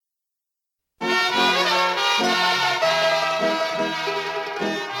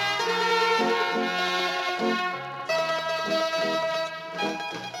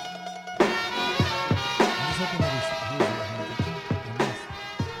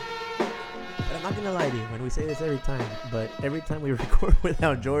I'm not gonna lie to you when we say this every time, but every time we record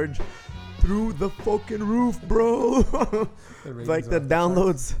without George, through the fucking roof, bro. Like the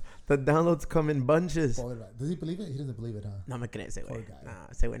downloads come in bunches. Does he believe it? He doesn't believe it, huh? No me cree ese Poor güey. guy. Nah,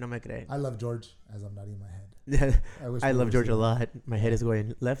 ese güey no me cree. I love George as I'm nodding my head. I love George a lot. My head is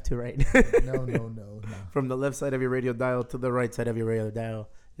going left to right. No. From the left side of your radio dial to the right side of your radio dial.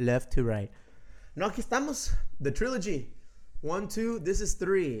 Left to right. No, aquí estamos. The trilogy. 1, 2, this is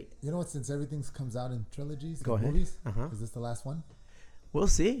 3. You know what? Since everything comes out in trilogies, Go ahead. movies, Uh-huh. is this the last one? We'll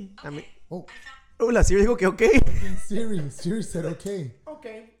see. I mean, Oh, la Siri dijo que okay. fucking Siri. Siri said okay.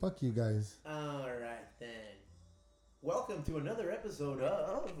 Okay. Fuck you guys. All right, then. Welcome to another episode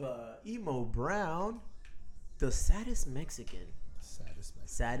of Emo Brown, the saddest Mexican.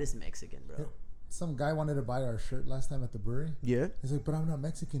 Saddest Mexican, bro. Yeah. Some guy wanted to buy our shirt last time at the brewery. Yeah. He's like, but I'm not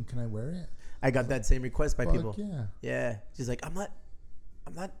Mexican. Can I wear it? I got that same request by Fuck people. yeah. Yeah. She's like, I'm not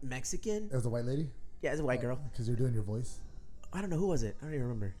Mexican. It was a white lady? Yeah, it's a white girl. Because you're doing your voice. I don't know who was it. I don't even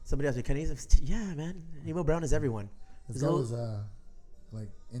remember. Somebody else. Can he? Yeah, man. Emo Brown is everyone. This guy was like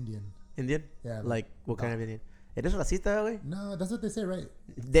Indian. Indian? Yeah. Like what kind of Indian? ¿Eres racista, güey? No, that's what they say, right?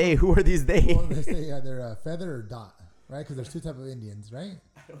 They. Who are these they? Well, they say they're feather or dot, right? Because there's two types of Indians, right?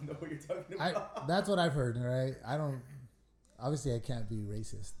 I don't know what you're talking about. That's what I've heard, right? I don't. Obviously, I can't be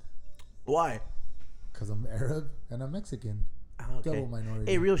racist Why? because I'm Arab and I'm Mexican. Oh, okay. Double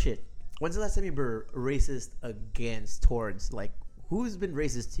minority. Hey, real shit. When's the last time you were racist towards, like, who's been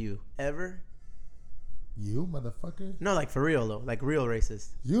racist to you? Ever? You, motherfucker. No, like, for real, though. Like, real racist.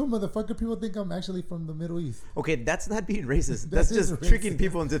 You, motherfucker. People think I'm actually from the Middle East. Okay, that's not being racist. That That's is just racist. tricking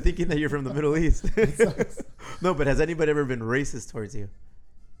people into thinking that you're from the Middle East. It sucks. No, but has anybody ever been racist towards you?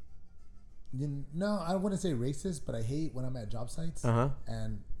 No, I wouldn't say racist, but I hate when I'm at job sites Uh-huh.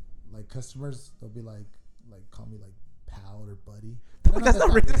 and like customers, they'll be like call me like pal or buddy. That's not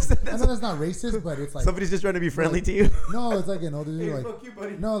racist. I know that's not racist, but it's like Somebody's just trying to be friendly like, to you. No, it's like they're like fuck you,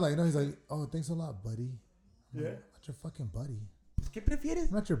 buddy. no, he's like, oh, thanks a lot, buddy. I'm Yeah. like, I'm not your fucking buddy. ¿Qué prefieres?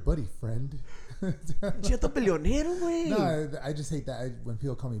 I'm not your buddy, friend. Cheto peleonero, güey. No, I just hate that when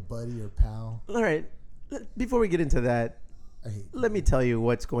people call me buddy or pal. All right. Before we get into that, I hate. let me tell you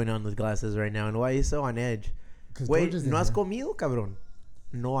what's going on with Glasses right now and why he's so on edge. Wait, ¿no has comido, cabrón?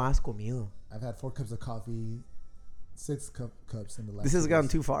 No has comido. I've had 4 cups of coffee, 6 cups in the last. This has 2 gone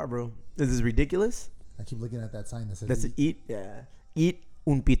days. too far, bro. This is ridiculous. I keep looking at that sign that says. That's eat. eat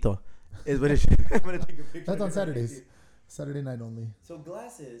un pito. Is what it should. I'm gonna take a picture. That's on Saturdays. Saturday night only. So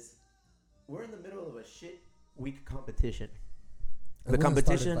Glasses, we're in the middle of a shit week competition. It wasn't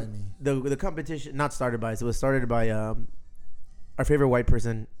started by me. The competition not started by us. It was started by our favorite white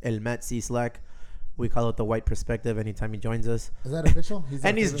person, El Matt C. Slack. We call it the white perspective anytime he joins us. Is that official?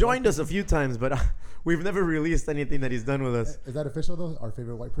 He's joined us a few times, but we've never released anything that he's done with us. Is that official though? Our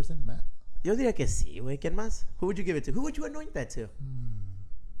favorite white person, Matt. Yo diría que sí, güey. ¿Quién más? Who would you give it to? Who would you anoint that to?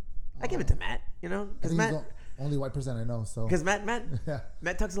 I give it to Matt. You know, I because think Matt. he's the only white person I know. So. Because Matt Yeah.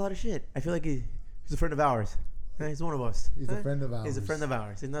 Matt talks a lot of shit. I feel like he's a friend of ours. He's one of us. He's a friend of ours. He's a friend of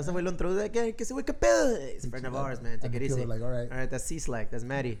ours. No, ese güey lo introduce. ¿Qué ese güey qué pedo? He's a friend of ours, man. Take it easy. Like, all right. All right, that's C-Slack. That's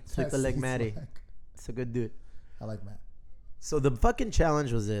Matty. Sweep the leg, Matty. C-Slack. It's a good dude. I like Matt. So the fucking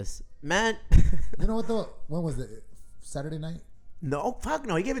challenge was this. Matt. You know what though? When was it? Saturday night? No, fuck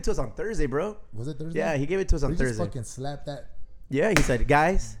no. He gave it to us on Thursday, bro. Was it Thursday? Yeah, he gave it to us on He just Thursday. fucking slapped that. Yeah, he said,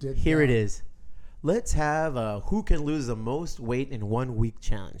 guys, Did here that. it is. Let's have a who can lose the most weight in 1 week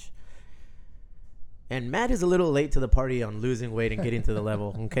challenge. And Matt is a little late to the party on losing weight and getting to the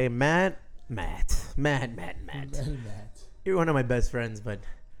level. Okay, Matt. Matt. You're one of my best friends, but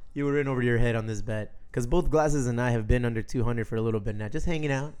you were in over your head on this bet. Because both Glasses and I have been under 200 for a little bit now. Just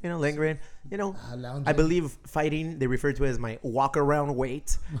hanging out, lingering. Lounging. I believe fighting, they refer to it as my walk-around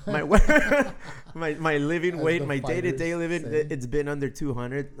weight. my my living As weight, the my day-to-day fighters living. say. It's been under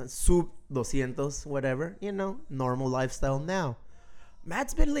 200. Sub 200, whatever. Normal lifestyle now.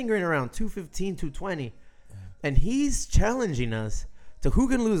 Matt's been lingering around 215, 220. And he's challenging us to who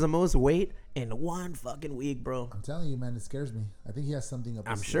can lose the most weight in 1 fucking week, bro. I'm telling you, man, it scares me. I think he has something up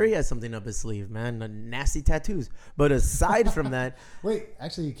his I'm sleeve. sure he has something up his sleeve, man. Nasty tattoos. But aside from that, Wait,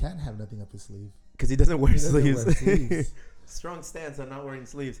 actually, he can't have nothing up his sleeve. because he doesn't wear He doesn't sleeves. wear sleeves. Strong stance on not wearing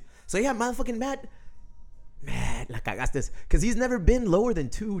sleeves. So yeah, motherfucking Matt, la cagaste. Because he's never been lower than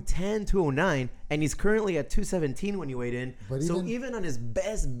 210, 209, and he's currently at 217 when he weighed in. But So even on his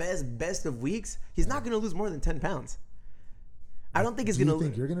best of weeks, he's not going to lose more than 10 pounds. I don't think he's Do going you to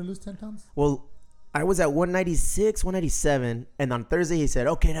think you're going to lose 10 pounds? Well, I was at 196, 197, and on Thursday he said,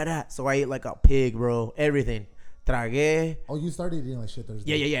 okay, So I ate like a pig, bro. Everything. tragué. Oh, you started eating like shit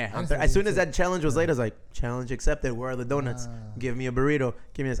Thursday. Yeah. I didn't start As soon eating as shit. that challenge was laid, I was like, challenge accepted. Where are the donuts? Give me a burrito.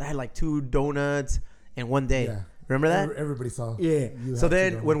 Give me this. I had like 2 donuts in one day. Yeah. Remember that? Everybody saw. Yeah. You So had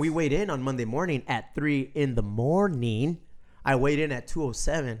then 2 when we donuts. weighed in on Monday morning at 3 in the morning, I weighed in at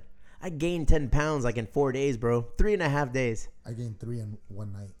 207. I gained 10 pounds like in 4 days, bro. 3.5 days. I gained 3 in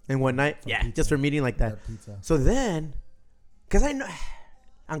one night. In one night? From Yeah, pizza. just from eating like that. That pizza. So then, because I know,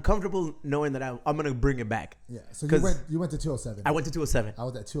 I'm comfortable knowing that I'm going to bring it back. Yeah. So 'Cause you went to 207. I went to 207. I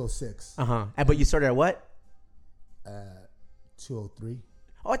was at 206. Uh-huh. But you started at what? 203.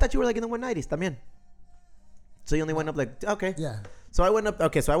 Oh, I thought you were like in the 190s también. So you only went up like, okay. Yeah. So I went up,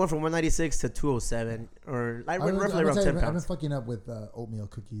 okay, so I went from 196 to 207, or I went roughly around 10 I've been pounds. fucking up with oatmeal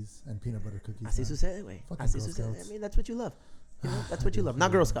cookies and peanut butter cookies. Así man. sucede, güey. Fucking Así Girl sucede. Scouts. I mean, that's what you love. You know, that's what you love.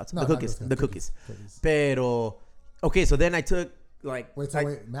 Not Girl Scouts, No, the not cookies. Girl The Scouts, cookies. Pero, okay, so then I took like, Wait,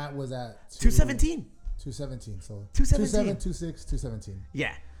 like Matt was at 217. 217. So 217. 26, 217.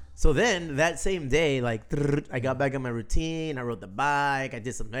 Yeah. So then that same day, like, I got back on my routine. I rode the bike. I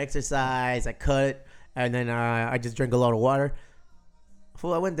did some exercise. I cut. And then I just drank a lot of water.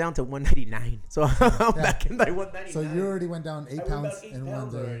 Fool, I went down to 199. So I'm back in like 199. So you already went down 8 I went pounds down 8 in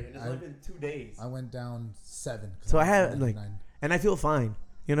pounds 1 already, day. and it's only been 2 days. I went down 7. So I had, had like, and I feel fine,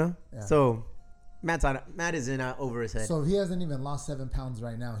 you know? Yeah. So Matt is in over his head. So if he hasn't even lost 7 pounds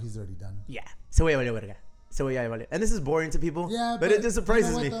right now, he's already done. Yeah. So wait. And this is boring to people. Yeah, but it just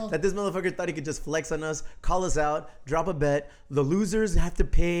surprises you know me what, though? that this motherfucker thought he could just flex on us, call us out, drop a bet. The losers have to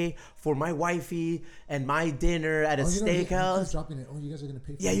pay for my wifey and my dinner at a He keeps steakhouse. dropping it. Oh, you guys are gonna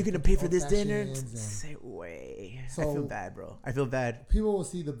pay. For Yeah, you're the gonna pay for this old-fashions dinner. and- Say way. I So- feel bad, bro. I feel bad. People will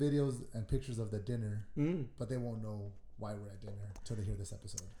see the videos and pictures of the dinner, Mm. but they won't know why we're at dinner until they hear this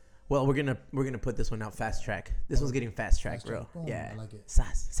episode. Well, we're gonna put this one out fast track. This one's getting fast track, Fast bro. track. Boom, Yeah. I like it.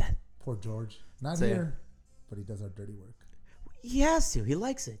 Sas. Poor George, not So, yeah. here, but he does our dirty work. He has to. He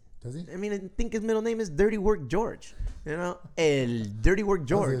likes it. Does he? I mean, I think his middle name is Dirty Work George. You know, El Dirty Work That's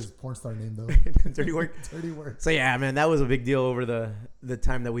George. his porn star name though. Dirty Work. Dirty work. So yeah, man, that was a big deal over the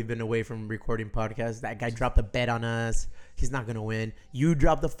time that we've been away from recording podcasts. That guy dropped a bet on us. He's not gonna win. You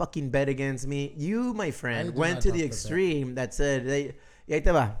dropped a fucking bet against me. You, my I friend, did went not to drop the the bet. extreme that said, "Y ahí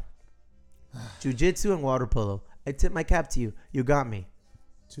te va. Jiu-jitsu and water polo. I tip my cap to you. You got me.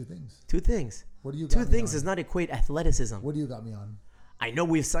 2 things. 2 things. What do you? 2 got me things on? does not equate athleticism. What do you got me on? I know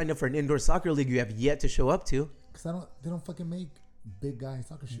we've signed up for an indoor soccer league you have yet to show up to. Because they don't fucking make big guy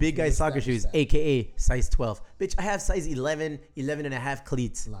soccer shoes. Big We guy soccer established shoes, that. aka size 12. Bitch, I have size 11, 11 and a half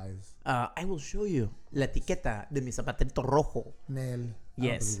cleats. Lies. I will show you la etiqueta de mi zapaterito rojo. Nail. Yes, I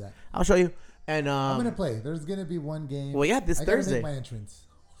don't believe that. I'll show you. And I'm gonna play. There's gonna be one game. well, yeah, this I gotta Thursday. make my entrance.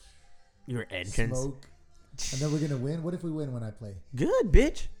 Your entrance. Smoke. And then we're gonna win. What if we win when I play? Good,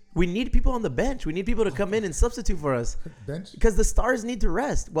 bitch. We need people on the bench. We need people to come in and substitute for us Bench? because the stars need to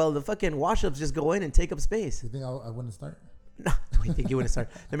rest while the fucking wash-ups just go in and take up space. You think I wouldn't start? No, do you think you want to start?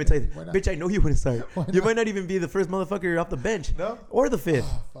 Let me tell you, Why not? bitch. I know you want to start. Why You not? might not even be the first motherfucker off the bench, No. or the fifth.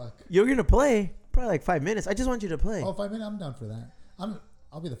 Oh fuck. You're gonna play probably like 5 minutes. I just want you to play. Oh, 5 minutes. I'm down for that.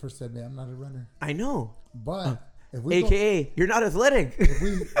 I'll be the first to admit I'm not a runner. I know. But if we AKA, you're not athletic.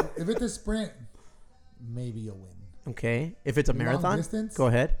 if it's a sprint, maybe you'll win. Okay. If it's a Long marathon, distance? go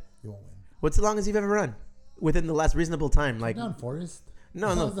ahead. You won't win. What's the longest you've ever run? Within the last reasonable time? Like, Down Forest. no.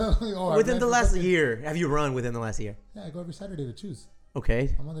 I Within ran the for last fucking- year. Have you run within the last year? Yeah, I go every Saturday to choose.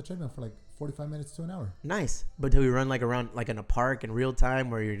 Okay. I'm on the treadmill for like 45 minutes to an hour. Nice. But do we run like around, like in a park in real time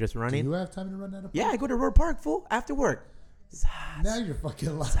where you're just Do running? you have time to run at a park? Yeah, I go to Road Park, fool, after work. Now you're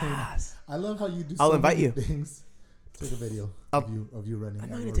fucking lying. Sas. I love how you do I'll so invite many you. things. Take a video I'll- of you running. I'm at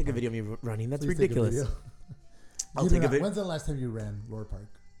not going Lord to take a Park. video of me running. That's Please take a ridiculous. video. I'll You take do a not- video. When's the last time you ran Lord Park?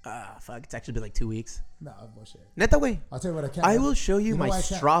 Fuck. It's actually been like 2 weeks. Nah, bullshit. Neta, way. I'll tell you what I can't. I will show you, my why I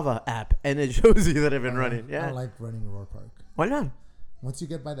can't? Strava app, and it shows you that I've been I running. I Yeah. don't like running Lord Park. Why not? Once you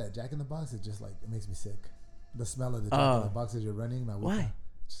get by that Jack in the Box, it just like it makes me sick. The smell of the Jack in the Box as you're running. Why?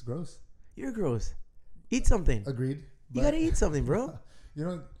 It's just gross. You're gross. Eat something. Agreed. You but- gotta eat something, bro. You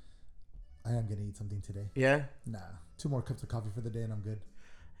know, I am gonna eat something today. Yeah. Nah, 2 more cups of coffee for the day and I'm good.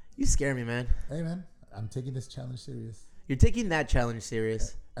 You scare me, man. Hey man, I'm taking this challenge serious. You're taking that challenge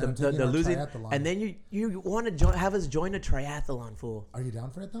serious. And I'm taking The our losing, triathlon. and then you want to have us join a triathlon, fool. Are you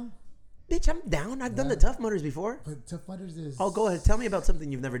down for it though? Bitch, I'm down. I've done the Yeah. Tough Mudders before. But Tough Mudders is. Oh, go ahead. Tell me about something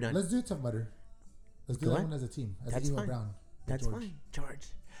you've never done. Let's do Tough Mudder. Let's do Go that ahead. one as a team. As That's Emo fine. Brown. with That's George. fine.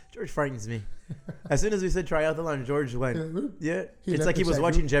 George frightens me. As soon as we said triathlon, George went. Yeah. He It's left like he the was chat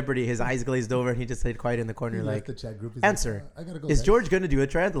watching group. Jeopardy. His eyes glazed over, and he just stayed quiet in the He corner, left like, the chat group. He's answer. Like, I gotta go. is guys." George going to do a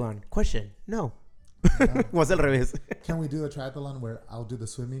triathlon? Question. No. Was el revés. Can we do a triathlon where I'll do the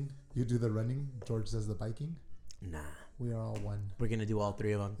swimming, you do the running, George does the biking? Nah. We are all one. We're going to do all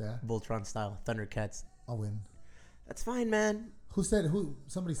three of them. Yeah. Voltron style. Thundercats. I'll win. That's fine, man.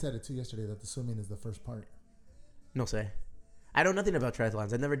 Somebody said it too yesterday that the swimming is the first part. No say. I know nothing about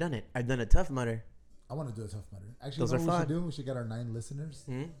triathlons. I've never done it. I've done a Tough Mudder. I want to do a Tough Mudder. Actually, Those you know are what we fun. should do? We should get our 9 listeners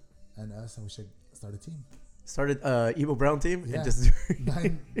Mm-hmm. and us, and we should start a team. Started Emo Brown team. Yeah. And just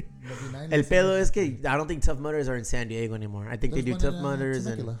Nine El pedo listeners. es que I don't think Tough Mudders are in San Diego anymore. I think There's they do one Tough in, Mudders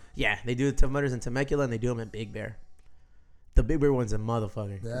and Temecula. yeah, they do Tough Mudders in Temecula and they do them in Big Bear. The Big Bear one's a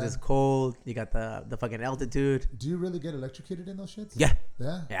motherfucker. 'Cause Yeah. It's cold. You got the fucking altitude. Do you really get electrocuted in those shits? Yeah,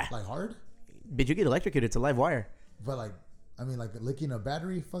 Yeah? Yeah. Like hard? but you get electrocuted. It's a live wire. But like, I mean, like licking a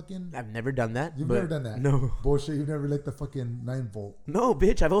battery fucking... I've never done that. You've but never done that? No, Bullshit, you've never licked the fucking 9 volt. no,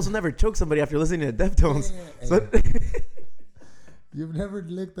 bitch. I've also never choked somebody after listening to Deftones. Yeah, So- You've never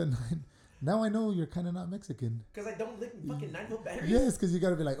licked the 9... Now I know you're kind of not Mexican. Because I don't lick fucking 9-volt batteries. Yes, because you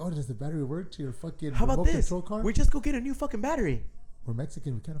got to be like, oh, does the battery work to your fucking How about remote this? control car? We just go get a new fucking battery, We're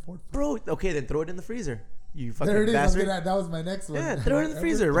Mexican, we can't afford... bro. Okay, then throw it in the freezer. You fucking There it is. bastard. That was my next one. Yeah, throw it in the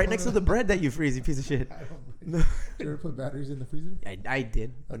freezer right next to the bread that you freeze, you piece of shit. Did you ever put batteries in the freezer? I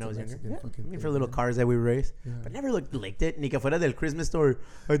did when That's I was a younger. Mexican Yeah. fucking I mean, thing, for little man. cars that we race. Yeah. But never licked it. Ni que fuera del Christmas story.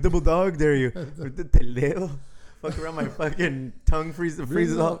 I double dog dare you. Te leo. Fuck around my fucking tongue freezes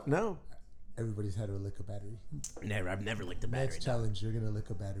Really? off. No. Everybody's had to lick a battery. Never. I've never licked a battery. Next challenge, you're going to lick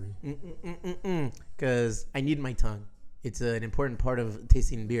a battery. Because I need my tongue. It's an important part of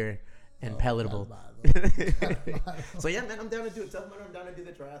tasting beer and palatable. Calmado. So yeah, man, I'm down to do a Tough Mudder. I'm down to do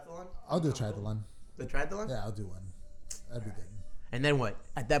the triathlon. I'll do a triathlon. The triathlon? Yeah, I'll do one. That'd be good. And then what?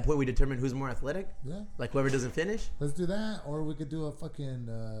 At that point, we determine who's more athletic? Yeah. Like whoever doesn't finish? Let's do that. Or we could do a fucking,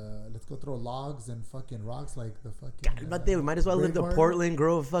 let's go throw logs and fucking rocks like the fucking. But they might as well live to Braveheart. Portland,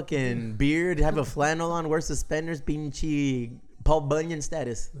 grow a fucking beard, have a flannel on, wear suspenders, pinche Paul Bunyan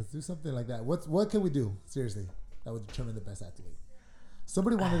status. Let's do something like that. What can we do? Seriously. That would determine the best athlete.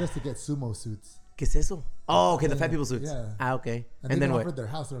 Somebody wanted us to get sumo suits. ¿Qué es eso? Oh, okay, the fat Yeah, people suits. yeah. Ah, okay. And And they then offered what? their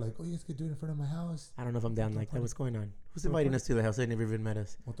house. They're like, oh, you guys could do it in front of my house. I don't know if I'm down like that. What's going on? Who's inviting us to the house? They never even met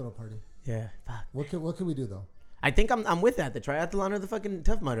us. We'll throw a party. Yeah, fuck. What can we do though? I think I'm with that. The triathlon or the fucking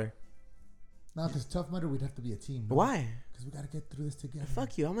Tough Mudder. No, because Tough Mudder, we'd have to be a team. No? Why? Because we got to get through this together.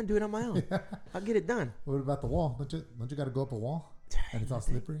 Fuck you. I'm gonna do it on my own. I'll get it done. What about the wall? Don't you got to go up a wall? And it's all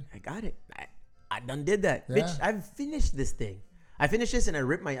slippery? I got it. I done did that. Yeah. Bitch, I've finished this thing. I finished this and I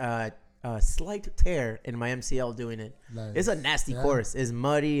ripped my slight tear in my MCL doing it. Like, It's a nasty yeah. course. It's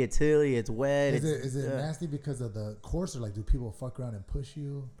muddy. It's hilly. It's wet. Is it nasty because of the course, or like do people fuck around and push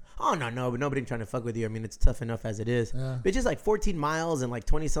you? Oh no, but nobody trying to fuck with you. I mean, it's tough enough as it is. Yeah. Bitch, it's like 14 miles and like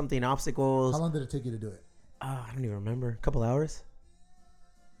 20 something obstacles. How long did it take you to do it? I don't even remember. A couple hours.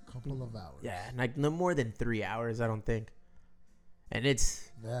 Couple of hours. Yeah, like no more than 3 hours, I don't think. And it's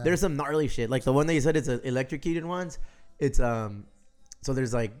Yeah. there's some gnarly shit. Like the one that you said, it's electrocuted ones. It's so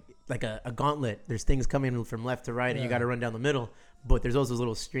there's like a gauntlet. There's things coming from left to right, and you Yeah. got to run down the middle. But there's also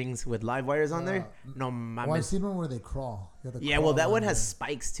little strings with live wires on there. No, Well, I've seen one where they crawl. You have to yeah. crawl Well, that on one has there.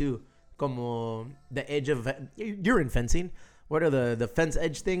 spikes too, como the edge of. You're in fencing. What are the fence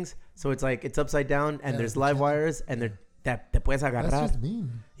edge things? So it's like it's upside down, and Yeah, there's the live chain. wires, and they're that te puedes That's agarrar. just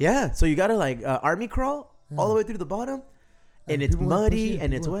mean. Yeah, so you gotta like army crawl all the way through the bottom, and it's people were muddy pushing-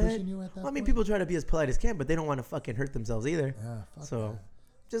 and it's people were wet. pushing you at that Well, I mean, point? people try to be as polite as can, but they don't want to fucking hurt themselves either. Yeah. Fuck So, that.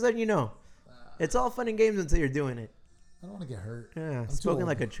 just letting you know, it's all fun and games until you're doing it. I don't want to get hurt. Yeah, too spoken old.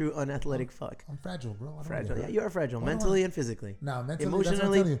 like a true unathletic fuck. I'm fragile, bro. I don't wanna Fragile. get Yeah, hurt. you are fragile, Why do I- mentally and physically. Nah, mentally. Emotionally, that's what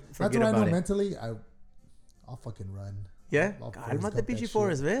I'm telling you. That's forget what I know. about it. Mentally, I'll fucking run. Yeah, I'll Forrest cálmate, Gump that pinche shit.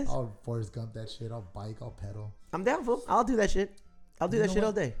 Forrest, ¿ves? I'll Forrest Gump that shit. I'll bike. I'll pedal. I'm down, fool. I'll do that shit. I'll do You that know shit what?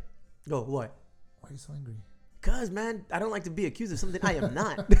 all day. Go, what? Why are you so angry? Cause man, I don't like to be accused of something I am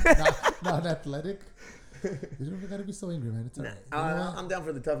not. Not athletic. You don't gotta be so angry, man. It's alright. You know what? I'm down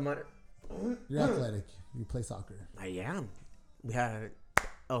for the Tough Mudder. You're athletic. You play soccer. I am. We had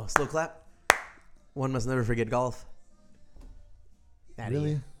slow clap. One must never forget golf. That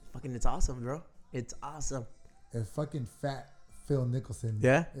Really? is- Fucking, it's awesome, bro. It's awesome. If fucking fat Phil Nicholson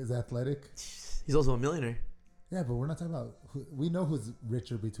Yeah? is athletic. He's also a millionaire. Yeah, but we're not talking about. We know who's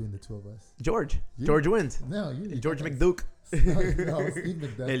richer between the two of us. George. You. George wins. No, you. George that's- McDuke. No, Steve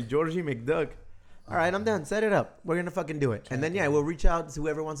McDuck. El Georgie McDuck. All right, I'm done. Set it up. We're gonna fucking do it, and then yeah, we'll reach out to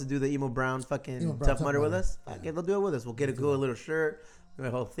whoever wants to do the Emo Brown fucking Emo Brown Tough Tough Mudder with Mudder. us. Okay, they'll do it with us. We'll get a cool little shirt, a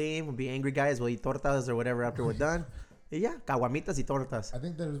whole theme. We'll be angry guys. We'll eat tortas or whatever after we're done. Yeah, caguamitas y tortas. I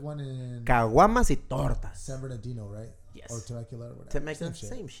think there's one in Caguamas y tortas. San Bernardino, right? Yes. Or Temecula or whatever. Temecula,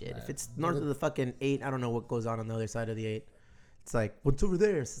 same shit. If it's north of the fucking 8, I don't know what goes on the other side of the 8. It's like, what's over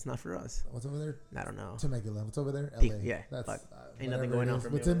there? It's not for us. What's over there? I don't know. Temecula. What's over there? P- LA. yeah, That's fuck. Ain't whatever nothing going it on is. for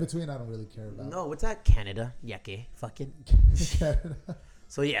me What's over in there. between, I don't really care about. No, what's that? Canada. Yake. Fucking.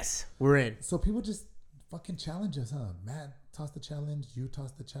 So, yes, we're in. So people just fucking challenge us, huh? Matt tossed the challenge. You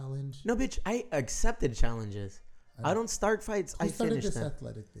tossed the challenge. No, bitch, I accepted challenges. I don't start fights. Who I started finish this them.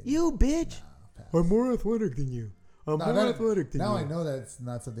 athletic thing? You, bitch. Pass. I'm more athletic than you. I'm No, more that- athletic than now you. I know that's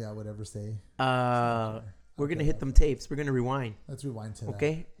not something I would ever say. We're going to Okay. hit them tapes. We're going to rewind. Let's rewind to that.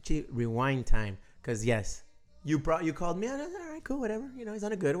 Okay? Rewind time. Because, yes, you called me. All right, cool, whatever. You know, he's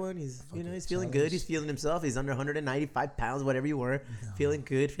on a good one. He's he's feeling good. challenge. He's feeling himself. He's under 195 pounds, whatever you were. Feeling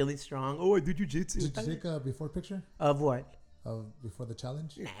good, feeling strong. Oh, I do jiu-jitsu. Did you take a before picture Of what? of before the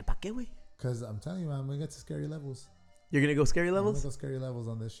challenge? Nah, pa' qué, güey? Because I'm telling you, man, we get to scary levels. You're going to go scary I'm levels? gonna go scary levels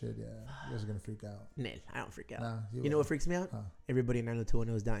on this shit. Yeah, you guys are gonna freak out. Nah, I don't freak out. Nah, You know what freaks me out? Huh. Everybody in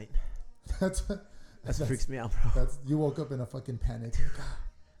 90210 is dying. That's what. That's what freaks me out, bro. That's you woke up in a fucking panic.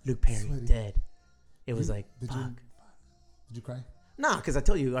 Luke Perry Sweaty. dead. It was like, Did fuck. Did you cry? Nah, because I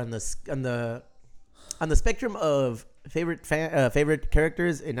told you on the spectrum of favorite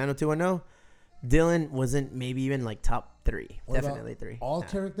characters in 90210, Dylan wasn't maybe even like top 3. What about Definitely 3. All Nah.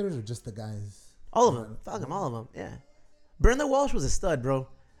 characters or just the guys? All of them. Fuck them, all of them. Yeah. Brenda Walsh was a stud, bro.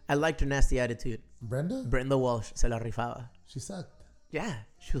 I liked her nasty attitude. Brenda? Brenda Walsh se la rifaba. She sucked. Yeah,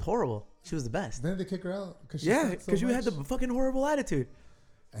 she was horrible. She was the best. Then they kick her out because Yeah, because you had the fucking horrible attitude.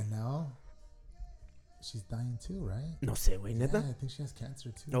 And now she's dying too, right? No sé, güey, Yeah, neta. I think she has cancer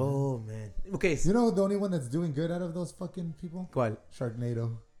too. man. Oh, man. Okay, You know the only one that's doing good out of those fucking people? ¿cuál?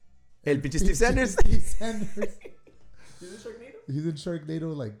 Sharknado. El pinche Steve Sanders. Steve Sanders. Is it Sharknado? He's in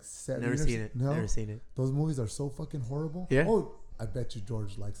Sharknado like 7 Never years. seen it. No, Never seen it. those movies are so fucking horrible. Yeah? Oh, I bet you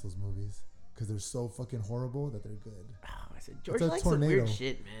George likes those movies because they're so fucking horrible that they're good. Oh, I said, George a likes some weird tornado.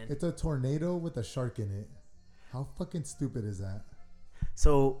 shit, man. It's a tornado with a shark in it. How fucking stupid is that?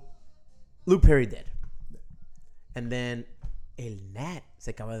 So, Luke Perry dead. And then El Nat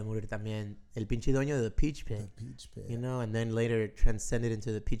se acaba de morir también. El pinche dueño de the Peach Pit. The Peach Pit. You know, and then later it transcended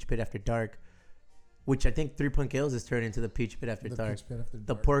into the Peach Pit After Dark, which I think 3 Point Kills is turned into the Peach Pit After The Dark. Peach Pit after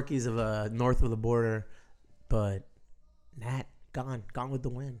The dark. Porkies of north of the border. But Nat, gone with the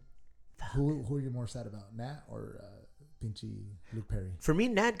wind. Who are you more sad about, Nat or Pinchy Luke Perry? For me,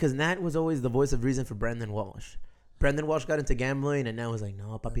 Nat, because Nat was always the voice of reason for Brandon Walsh. Brandon Walsh got into gambling, and Nat was like,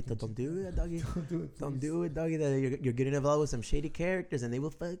 no, papito, don't do it, doggy. Don't do it. Don't please. do it, doggy. That you're getting involved with some shady characters, and they will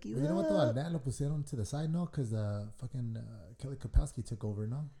fuck you You know what though? up. Nat lo pusieron to the side, no? Because fucking Kelly Kapowski took over,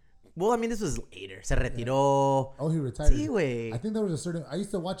 no? Well, I mean, this was later. Se retiró. Oh, he retired. Sí, güey. I think there was a certain. I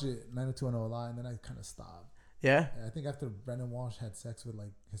used to watch it 90210 a lot, and then I kind of stopped. Yeah? And I think after Brandon Walsh had sex with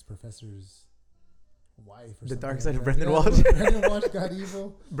like his professor's wife or The something dark like side of that. Brandon Yeah, Walsh. when Brandon Walsh got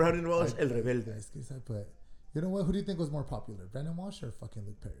evil. Brandon Walsh, Like, El Rebelde. es que esa- But you know what? Who do you think was more popular, Brandon Walsh or fucking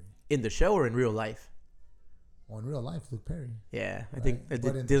Luke Perry? In the show or in real life? Well, in real life, Luke Perry. Yeah, I Right. think But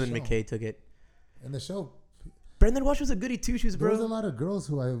in the Dylan show- McKay took it. In the show, Brandon Walsh was a goody two shoes, there was a bro. lot of girls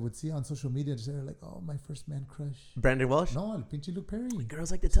who I would see on social media just like, "Oh, my first man crush." Brandon Walsh? No, el pinche Luke Perry.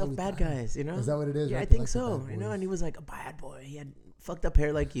 Girls like the So tough bad retired. guys, you know? Is that what it is? Yeah, right? I They think like the so. bad You know, boys. and he was like a bad boy. He had fucked up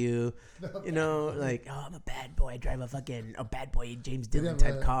hair like you. You know, like, oh, I'm a bad boy. I drive a bad boy James Did he Dillon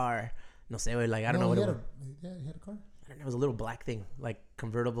have type a- car. No sé, güey, like, I don't know what he it had was. Yeah, he had a car. I don't know, it was a little black thing, like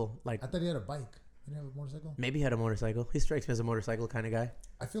convertible. Like, I thought he had a bike. Didn't he have a motorcycle? maybe he had a motorcycle. He strikes me as a motorcycle kind of guy.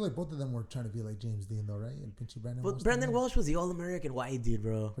 I feel like both of them were trying to be like James Dean, though, right? El pinche Brandon But Walsh. Brandon también. Walsh was the all-American white dude,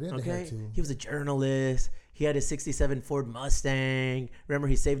 bro. But he had the hair Okay, too. he was a journalist. He had a '67 Ford Mustang. Remember,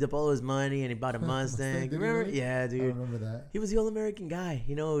 he saved up all his money and he bought a Mustang, Mustang. did he Remember? really? Yeah, I dude. remember that. He was the all-American guy.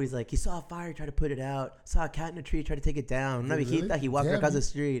 You know, he's like, he saw a fire, tried to put it out. Saw a cat in a tree, tried to take it down. Una Did he viejita, really? he walked Damn, across he- the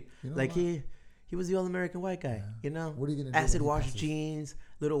street. You know Like, what? he was the all-American white guy. Yeah. You know? What are you gonna do? Acid when he wash passes? jeans,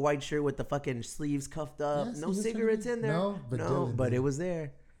 little white shirt with the fucking sleeves cuffed up. Yes, he no was trying to cigarettes be- in there. No, but Dylan but did. it was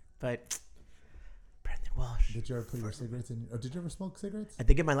there. But Brandon Walsh. Did you ever put your cigarettes in? Or did you ever smoke cigarettes? I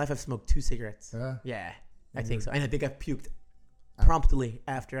think in my life I've smoked 2 cigarettes. Yeah. Yeah, I And think you're- so. And I think I've puked Ah. promptly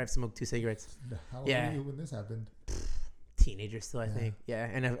after I've smoked 2 cigarettes. How old Yeah. were you when this happened? Teenager still, I Yeah. think. Yeah,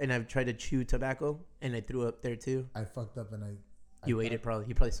 and I've tried to chew tobacco and I threw up there too. I fucked up and I You ate it probably.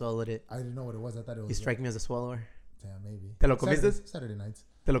 You probably swallowed it. I didn't know what it was. I thought it was. You strike me as a swallower. Damn, maybe. ¿Te lo comiste? Saturday nights.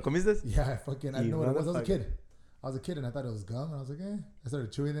 ¿Te lo comiste? Yeah, I fucking. I didn't You know what it was. I was a motherfucker. kid. I was a kid and I thought it was gum. And I was like, eh. I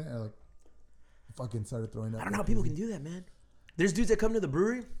started chewing it and I like fucking started throwing up. I don't know how people can do that, man. There's dudes that come to the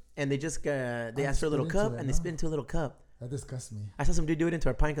brewery and they just they ask for a little spit into cup it, and they no? spit into a little cup. That disgusts me. I saw some dude do it into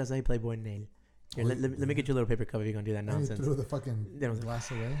our pint glass. Hey, Playboy Nail. Here, Oh, let me get you a little paper cup if you're gonna do that And he nonsense. threw the fucking Then I was like, glass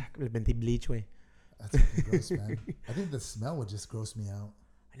away. El Venti bleach way. That's fucking gross, man. I think the smell would just gross me out.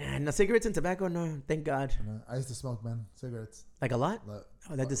 Nah, no cigarettes and tobacco. No, thank God. I used to smoke, man, cigarettes. Like a lot. Like,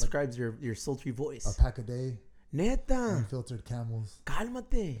 Oh, that describes your sultry a voice. pack a day, Neta. unfiltered Camels.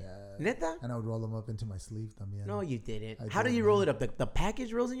 Cálmate. Yeah. Neta. And I would roll them up into my sleeve también. No, you didn't. I How do did, you roll man. it up? The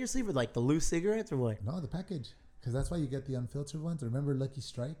package rolls in your sleeve, or like the loose cigarettes, or what? No, the package. Because that's why you get the unfiltered ones. Remember Lucky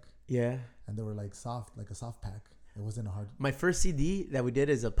Strike? Yeah. And they were like soft, like a soft pack. It wasn't a hard. My first CD that we did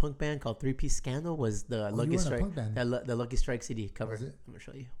as a punk band called 3-Piece Scandal was the you Lucky were in a Strike. punk band. The Lucky Strike CD cover. Was it? I'm gonna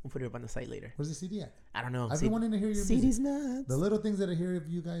show you. We'll put it up on the site later. Where's the CD at? I don't know. I've been wanting to hear your music. CD's nuts. The little things that I hear of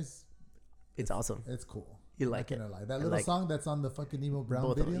you guys, It's awesome. it's cool. You like I'm it. not gonna lie. That I little like song that's on the fucking Emo Brown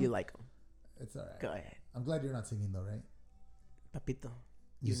Both of video, them. You like them. it's alright. Go ahead, I'm glad you're not singing though, right? papito.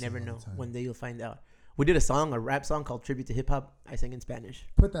 You You never sing all know. the time. One day you'll find out. We did a rap song called Tribute to Hip Hop. I sang in Spanish.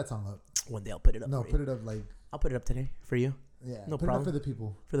 Put that song up. One day I'll put it up. No, for put you. it up like, I'll put it up today for you. yeah. No put problem. it up for the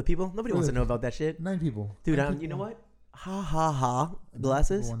people. For the people. Nobody For wants the to know about that shit. 9 people. Dude, 9 you know people. what? Ha ha ha. people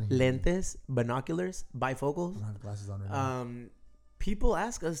Glasses, wanna hear you. lentes, binoculars, I bifocals. don't have glasses on right now. People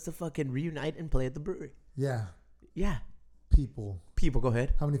ask us to fucking reunite and play at the brewery. Yeah. Yeah. People. People, go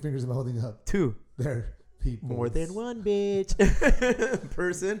ahead. How many fingers am I holding up? 2. There. People. More than one, bitch.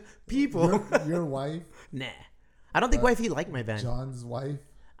 Person. People. Your wife, Nah. I don't think wifey liked my band. John's wife.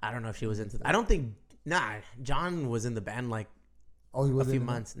 I don't know if she was into I don't think. Nah. John was in the band like Oh, he a was few in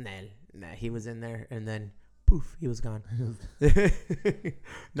months. Nah. He was in there and then poof, he was gone. Now Kinda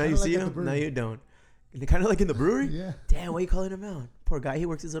you like see at the him. brewery. Now you don't. Kind of like in the brewery. Yeah. Damn, why are you calling him out? Poor guy. He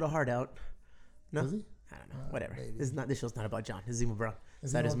works his little heart out. No, Was he? I don't know. Whatever. maybe. This show's not about John. This is Emo Brown.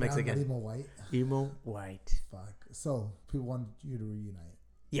 Is That he is all brown, Mexican. not Emo white. Emo White. Fuck. So people want you to reunite.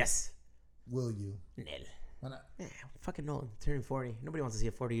 Yes. Will you? Nel. Why not? Yeah, fucking no. I'm turning 40. Nobody wants to see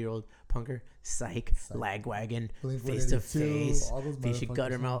a 40-year-old punker. Psych. Lagwagon. Blink Face to 182, face. all those Fishy motherfuckers,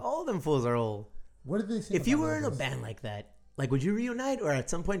 gutter huh? mouth. All them fools are old. What did they say? If you about were in a those? band like that, like, would you reunite, or at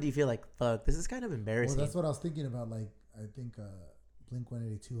some point do you feel like, fuck, this is kind of Well, embarrassing? that's what I was thinking about. Like, I think Blink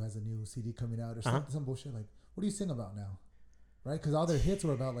 182 has a new CD coming out or Uh-huh. some bullshit. Like, what do you sing about now? Right? Because all their hits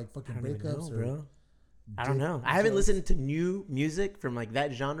were about like I fucking don't even breakups know, or bro. I don't dick know. I haven't jokes. listened to new music from like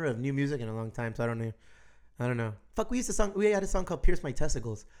that genre of new music in a long time, so I don't know. Fuck, we had a song called "Pierce My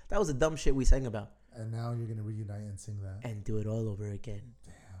Testicles." That was a dumb shit we sang about, And now you're gonna reunite and sing that. and do it all over again.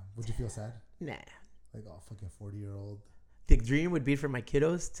 Damn. Would you feel sad? Nah. Like, oh, fucking 40-year-old. The dream would be for my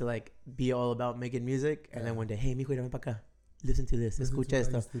kiddos to like be all about making music, and then Yeah. one day, hey, mijo, dame pa' acá. Listen to this. Listen to Escucha what I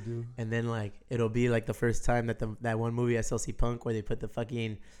esto. used to do. And then like it'll be like the first time that that one movie SLC Punk where they put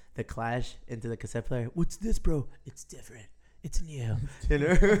the Clash into the cassette player. What's this, bro? It's different. It's new. You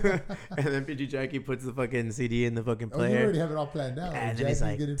know? And then PG Jackie puts the fucking CD in the fucking Oh, you player. already have it all planned out. And then Jackie's he's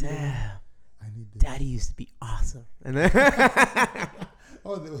like, gonna be damn, I need this. Daddy used to be awesome. And then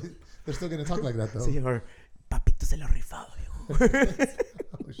Oh, they're still gonna talk like that though. sí, or Papito se lo rifado. viejo."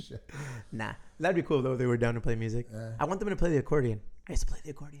 Oh shit. Nah, that'd be cool though if they were down to play music. Yeah. I want them to play the accordion. I used to play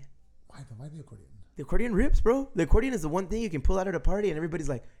the accordion. Why the accordion? The accordion rips, bro. The accordion is the one thing you can pull out at a party and everybody's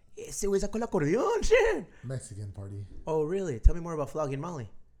like, ese güey sacó el acordeón, shit. Mexican party. Oh, really? Tell me more about Flogging Molly.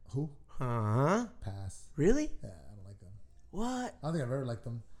 Who? Huh? Pass. Really? Yeah, I don't like them. What? I don't think I've ever liked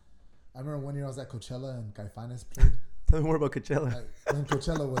them. I remember one year I was at Coachella and Caifanes played. Tell me more about Coachella. When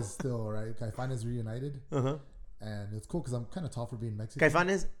Coachella was still right. Caifanes reunited, Uh-huh. and it's cool because I'm kind of tall for being Mexican.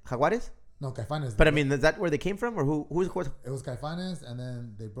 Caifanes, Jaguares? No, Caifanes. But I mean, is that where they came from? Or who's it was Caifanes, and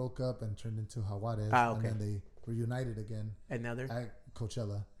then they broke up and turned into Jaguares, Ah, okay. and then they reunited again and now they're at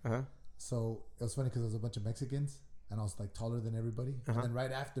Coachella. uh-huh. So it was funny because there was a bunch of Mexicans, and I was like taller than everybody. Uh-huh. And then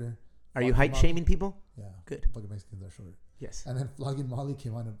right after, Are you Flogging height shaming people? Yeah, Good. fucking Mexicans are short. Yes. And then Flogging Molly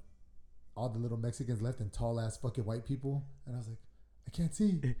came on, and all the little Mexicans left, and tall ass fucking white people, and I was like, I can't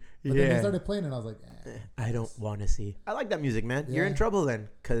see. But then they Yeah. started playing, and I was like, I don't want to see. I like that music, man. You're in Yeah. trouble then,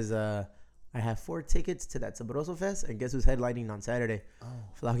 because I have 4 tickets to that Sabroso Fest, and guess who's headlining on Saturday? oh,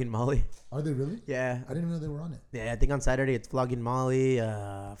 Flogging Molly. are they really? Yeah. I didn't even know they were on it. Yeah, I think on Saturday it's Flogging Molly,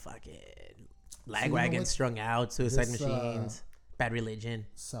 fucking Lagwagon, what? Strung Out, Suicide This, Machines, Bad Religion.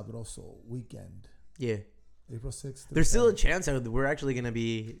 Sabroso weekend, Yeah. April 6th. There's still a chance that we're actually going to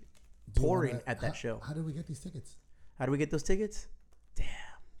be Do you touring wanna- at that how- show. How do we get these tickets? How do we get those tickets? Damn.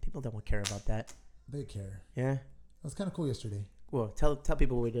 People don't care about that. They care. Yeah. It was kind of cool yesterday. Well, tell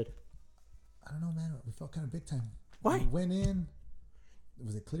people what we did. I don't know, man. We felt kind of big time. Why? We went in.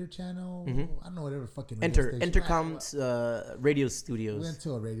 Was it Clear Channel? Mhm. I don't know, whatever fucking radio station. Intercom's radio We studios. went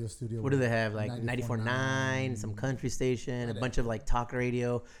to a radio studio. What do they have? Like 94.9, some country station, a bunch of like talk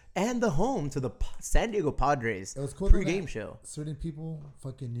radio, and the home to the San Diego Padres It was cool. though pre-game that show. Certain people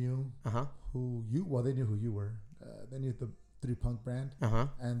fucking knew Uh-huh. who you. Well, they knew who you were. They knew the 3 Punk brand, Uh-huh.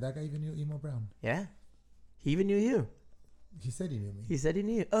 and that guy even knew Emo Brown. Yeah. He even knew you. He said he knew me. He said he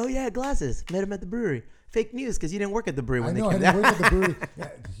knew. Oh yeah, glasses. Met him at the brewery. Fake news because you didn't work at the brewery I when know. they I came didn't down. work at the brewery.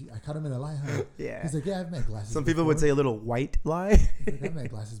 Yeah, I caught him in a lie, huh? Yeah. He's like, yeah, I've met glasses. Some people before. would say a little white lie. He's like, I've met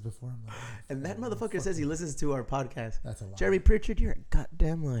glasses before. I'm like, And that oh, motherfucker fuck says he you. listens to our podcast. That's a lie. Jeremy Pritchard, you're a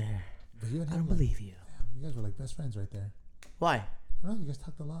goddamn liar. But you and I him, don't like, believe you. you guys were like best friends right there. Why? I don't know. You guys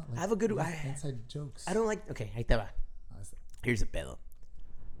talked a lot. Like, I have a good- inside jokes. I don't like. Okay, ahí te va. Honestly. Here's a pedo.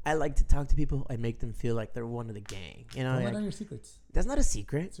 I like to talk to people. I make them feel like they're one of the gang. You know, Don't let like, out your secrets. that's not a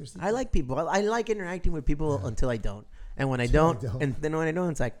secret. It's your secret. I like people. I like interacting with people Yeah. until I don't. And when I Until I don't, don't. and then when I don't,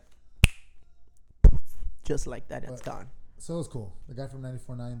 it's like, just like that, it's But- gone. So it was cool. The guy from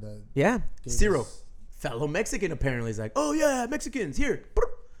 94.9, the Yeah. gave Ciro, us- fellow Mexican, apparently is like, oh yeah, Mexicans here.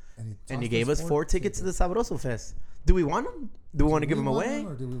 and he, And he tossed gave us 4 tickets to the Sabroso Fest. Do we want them? Do we want to give them away?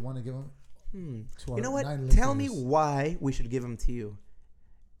 or do we want to give them? To You know our what? 9 Tell me listeners? why we should give them to you.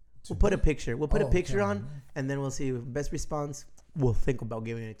 To We'll put a me? picture. We'll put a Oh, picture okay, on, right. and then we'll see. Best response, we'll think about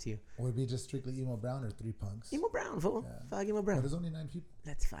giving it to you. Would it be just strictly Emo Brown or 3 punks? Emo Brown, fool. Yeah. Fuck Emo But Brown. there's only 9 people.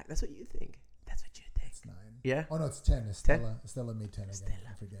 That's fine. That's what you think. That's what you think. It's 9. Yeah? Oh no, it's 10. 10? Estella. Estella made 10 again. Estella.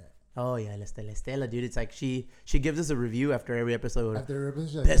 I forget. Oh, yeah. Estela, dude. It's like she gives us a review after every episode. After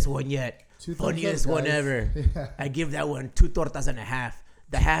everybody's just Best one yet. 2 thumbs Funniest up, one guys. ever. Yeah. I give that one 2 tortas and a half.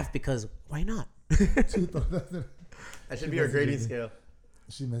 The half because why not? 2 thumbs up. That She should be our grading messages me. scale.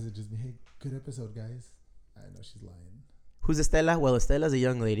 She messages me, "Hey, good episode, guys." I know she's lying. Who's Estela? Well, Estela's a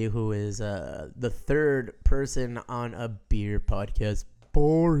young lady who is the third person on a beer podcast.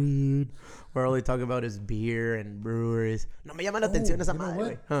 Boring. Where all they talk about is beer and breweries. No me llama la atención esa you know madre, what?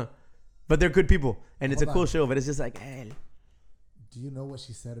 güey. Huh. But they're good people. And it's a Hold cool on. show, but it's just like, hey, Do you know what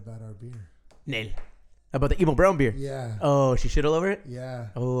she said about our beer? Nel. About the Emo Brown beer. Yeah. Oh, she shit all over it? Yeah.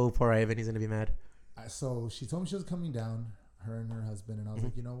 Oh, poor Ivan. He's going to be mad. So she told me she was coming down, her and her husband, and I was Mm-hmm.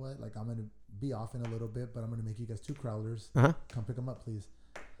 like, you know what? Like, I'm gonna be off in a little bit, but I'm gonna make you guys 2 crowlers. Uh-huh. Come pick them up, please.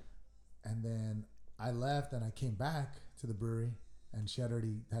 And then I left, and I came back to the brewery, and she had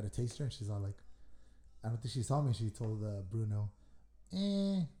already had a taster, and she's all like, I don't think she saw me. She told Bruno,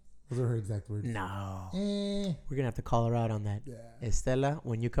 those are her exact words. No. Eh. We're going to have to call her out on that. Yeah. Estela,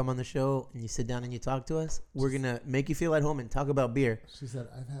 when you come on the show and you sit down and you talk to us, we're going to make you feel at home and talk about beer. She said,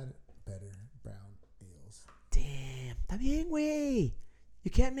 I've had better brown ales. Damn. Está bien, güey.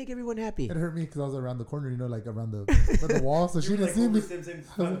 You can't make everyone happy. It hurt me because I was around the corner, you know, like around the wall, so she didn't see me.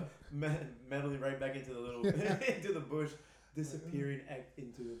 Simpson meddling right back into the little into the bush, disappearing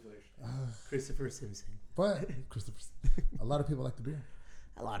into the bush. Christopher Simpson. But Christopher, a lot of people like the beer.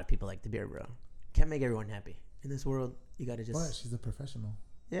 A lot of people like the beer, bro. Can't make everyone happy in this world. You gotta just. But she's a professional.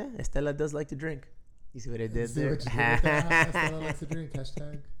 Yeah, Estela does like to drink. You see what I did See there? what you did with that? Estella likes to drink.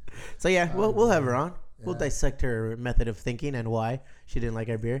 Hashtag. So yeah, we'll have her on. We'll Yeah. dissect her method of thinking and why she didn't like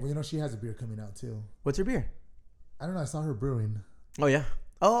our beer. Well, you know, she has a beer coming out too. What's her beer? I don't know. I saw her brewing. Oh yeah.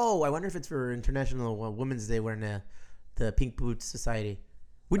 Oh, I wonder if it's for International Women's Day. We're in the Pink Boots Society.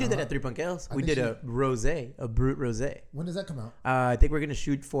 We did that at 3 Punk Ales. I We think did a rosé, a brut rosé. When does that come out? I think we're gonna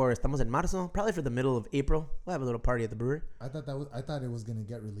shoot for estamos en marzo, probably for the middle of April. We'll have a little party at the brewery. I thought it was gonna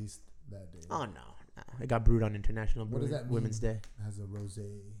get released that day. Oh no, it got brewed on International What does that mean? Women's Day. It has a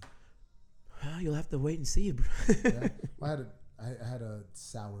rosé. You'll have to wait and see, bro. Yeah. Well, I had a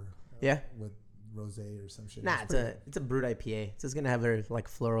sour. Yeah. With rosé or some shit. Nah, it's a brewed IPA. It's just gonna have very like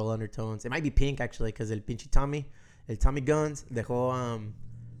floral undertones. It might be pink actually, because el Tommy Guns dejó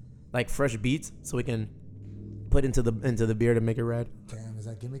like fresh beets, so we can put into the beer to make it red. Damn, is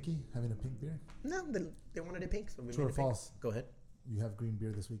that gimmicky? Having a pink beer? No, they wanted it pink, so we True made or it pink. false? Go ahead. You have green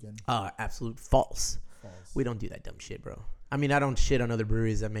beer this weekend. Absolute false. False. We don't do that dumb shit, bro. I mean, I don't shit on other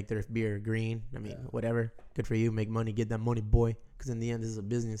breweries that make their beer green. I mean, whatever. Good for you. Make money. Get that money, boy. Because in the end, this is a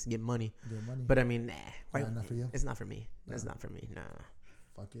business. Get money. Get money. But I mean, nah. Why, Not for you? It's not for me. That's not for me. Nah.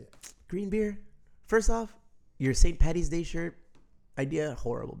 Fuck it. Green beer. First off, your St. Patty's Day shirt idea,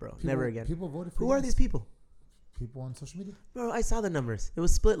 horrible, bro. Never again. People voted for Who are yes. these people? People on social media. Bro, I saw the numbers. It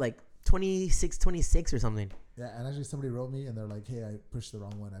was split like 26-26 or something. Yeah, and actually somebody wrote me and they're like, "Hey, I pushed the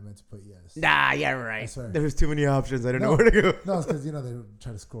wrong one. I meant to put yes." Nah, yeah, I right. swear. There was too many options. I don't know No. where to go. No, it's because you know they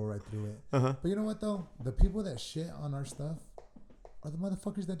try to scroll right through it. Uh-huh. But you know what though? The people that shit on our stuff are the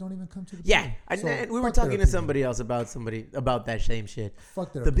motherfuckers that don't even come to the Yeah, brewery. So, and we were fuck their talking to opinion. somebody else about that same shit.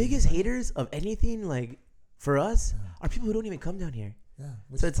 Fuck their The opinion. biggest haters of anything like for us are people who don't even come down here. Yeah.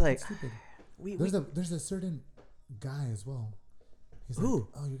 Which So is it's like fucking stupid. we There's a certain guy as well. He's Who? like,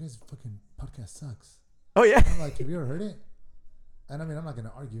 "Oh, you guys fucking podcast sucks." oh yeah. I'm like, "Have you ever heard it?" And I mean, I'm not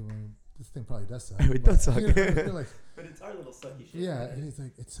gonna argue. I mean, this thing probably does suck. It but, does suck. you know, I feel like, But it's our little sucky shit. yeah, and he's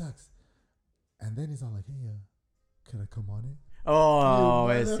like, "It sucks," and then he's all like, "Hey, can I come on it?" Oh,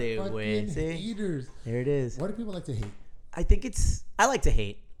 You ese motherfucking güey. See, haters. there it is. Why do people like to hate? I think I like to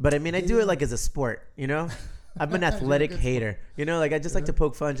hate, but I mean, I do Yeah. it like as a sport, you know? I'm an You're a athletic good hater. You know, like I just like to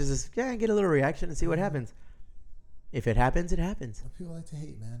poke fun, just get a little reaction and see what happens. If it happens, it happens. But people like to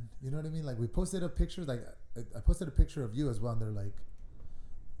hate, man. You know what I mean? Like we posted a picture, like I posted a picture of you as well, and they're like,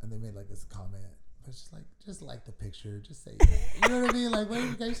 and they made like this comment. It's just like the picture, just say, you know what I mean? Like, why are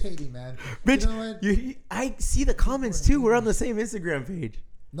you guys hating, man? Bitch, you know what? I see the comments too. We're on the same Instagram page.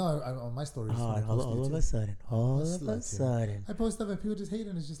 No, on my stories. Oh, when I post all you of too. a sudden, all Let's of a let you. sudden. I post stuff and people just hate,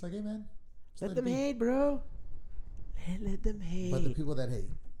 and it's just like, hey, man, just Let it them be. hate, bro. Let them hate. But the people that hate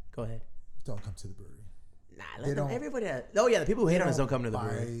Go ahead. don't come to the brewery. Nah, They let them. don't- Everybody. Oh yeah, the people who hate on us don't come to the buy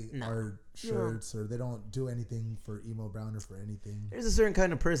brewery. No. our shirts, or they don't do anything for Emo Brown or for anything. There's a certain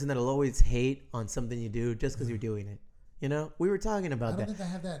kind of person that'll always hate on something you do just because you're doing it. You know, we were talking I about don't that. think I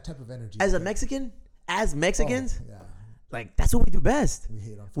have that type of energy. As a Like, Mexican, as Mexicans, oh, yeah, like that's what we do best. we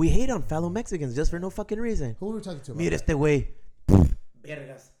hate on. We hate on fellow Mexicans just for no fucking reason. Who were we talking to? About Mira that? este güey.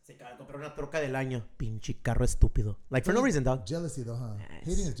 Vergas, se acaba de comprar una troca del año. Pinche carro estúpido. Like for no reason, dog. Jealousy, though, huh? Yes.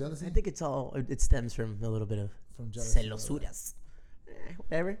 Hating is jealousy. I think it stems from a little bit of From jealousy. celosuras.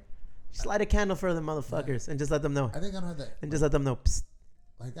 Whatever. Just light a candle for the motherfuckers and just let them know. I think I don't have that. And just let them know. Psst,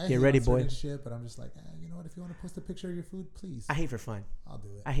 Like, I Get hate ready, on certain boy. Shit, but I'm just like, you know what? If you want to post a picture of your food, please. I hate for fun. I'll do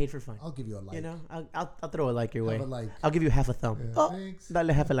it. I hate for fun. I'll give you a like. You know, I'll throw a like your way. Have a like. I'll give you half a thumb. Yeah, Oh, thanks. dale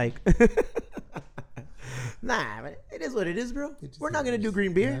half a like. Nah, but it is what it is, bro. It just We're not gonna is. do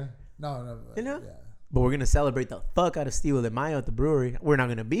green beer, Yeah. No. You know? Yeah. but we're gonna celebrate the fuck out of Stilo de Mayo at the brewery. We're not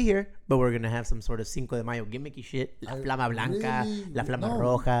gonna be here, but we're gonna have some sort of Cinco de Mayo gimmicky shit. La Flama Blanca, La Flama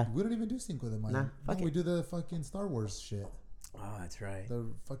Roja. We don't even do Cinco de Mayo. Nah, no, fuck we it. do the fucking Star Wars shit. Oh, that's right. The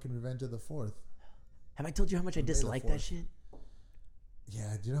fucking Revenge of the Fourth. Have I told you how much I May the dislike that 4th. shit?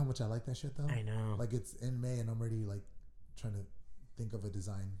 Yeah, do you know how much I like that shit though? I know. Like it's in May and I'm already like trying to think of a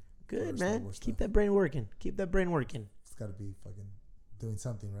design. Good, for Star man. Wars Keep stuff. that brain working. Keep that brain working. It's got to be fucking doing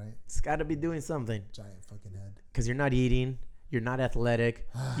something, right? It's got to be doing something. Giant fucking head. Because you're not eating. You're not athletic.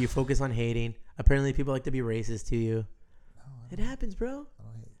 You focus on hating. Apparently, people like to be racist to you. No, It happens, bro. I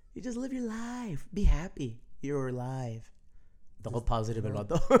don't hate. You just live your life. Be happy. You're alive. Todo Dis- positive you know, el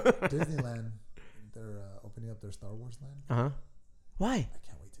vato. Disneyland, they're opening up their Star Wars land. Uh-huh. Why? I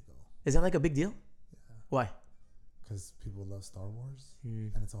can't wait to go. Is that like a big deal? Yeah. Why? Because people love Star Wars. Hmm.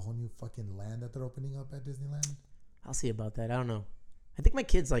 And it's a whole new fucking land that they're opening up at Disneyland. I'll see about that. I don't know. I think my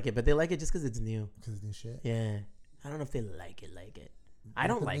kids like it, but they like it just because it's new. Because it's new shit. Yeah. I don't know if they like it. You I have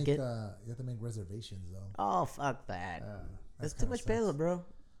don't to like make, it. You have to make reservations, though. Oh, fuck that. That's too kinda much sucks. payload, bro.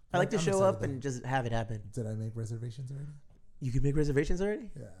 I like to I'm show excited, up though. and just have it happen. Did I make reservations already? You can make reservations already?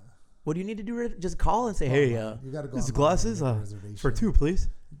 Yeah. What do you need to do? Just call and say, hey, you gotta go this online glasses and make a reservation. for 2, please.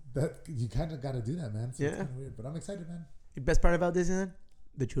 That you kind of got to do that, man. So it's Yeah. kind of weird, but I'm excited, man. The best part about Disneyland?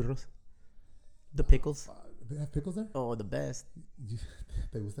 The churros. The pickles. They have pickles there. Oh, the best. You,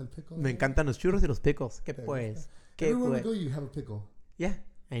 ¿Te gusta el pickle? Me encantan los churros y los pickles. ¿Qué ¿Te pues? gusta? ¿Qué Everywhere we pues? go, you have a pickle. Yeah,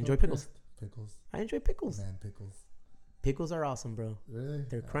 I enjoy Oh, pickles. Pickles. I enjoy pickles. Man, pickles. Pickles are awesome, bro. Really?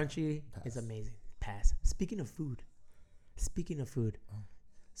 They're crunchy. pass. It's amazing. Pass. Speaking of food. Oh.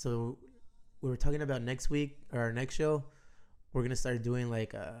 So we were talking about next week or our next show. We're gonna start doing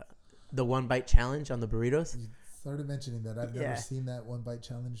like the 1 bite challenge on the burritos. You started mentioning that. I've Yeah. never seen that 1 bite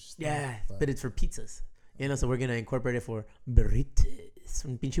challenge. Stuff, Yeah, but it's for pizzas. You know, so we're gonna incorporate it for burritos.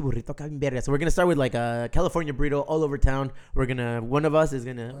 Un pinche burrito acá bien verga. So we're gonna start with like a California burrito all over town. One of us is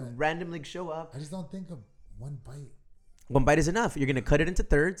gonna Right. randomly show up. I just don't think of 1 bite. 1 bite is enough. You're gonna cut it into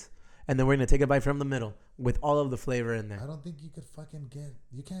thirds, and then we're gonna take a bite from the middle with all of the flavor in I there. don't think you could fucking get.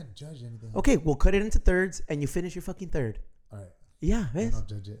 You can't judge anything. Okay, we'll cut it into thirds, and you finish your fucking third. All right. Yeah, Then ves? I'll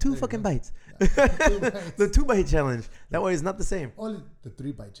judge it. 2 There you fucking go. bites. Yeah. 2 bites. The 2 bite challenge. That way it's not the same. Only the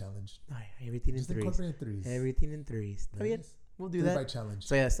 3 bite challenge. Ay, everything in Just threes. incorporate threes. Everything in threes. Está bien. Nice. We'll do 3 that. bite challenge.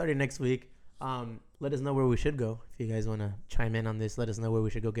 So yeah, starting next week. Let us know where we should go. If you guys want to chime in on this, let us know where we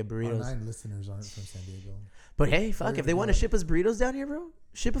should go get Our burritos. 9 listeners aren't from San Diego. But hey, fuck, if they want to ship us burritos down here, bro,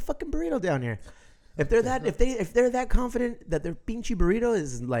 ship a fucking burrito down here. If they're that confident that their pinche burrito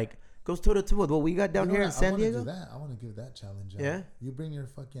is like goes toe to toe with what we got down You know here in what? San I wanna Diego. do that. I want to give that challenge. Out. Yeah? You bring your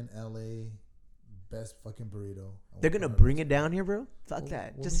fucking LA best fucking burrito. and They're we'll gonna put it bring it down here, bro. Fuck We'll-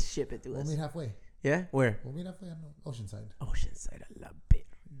 that. we'll Just ship it to We'll us. meet halfway. Yeah, where? We'll meet halfway on Oceanside. Oceanside. I love it.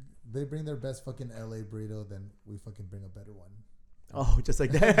 They bring their best fucking LA burrito, then we fucking bring a better one. Oh, just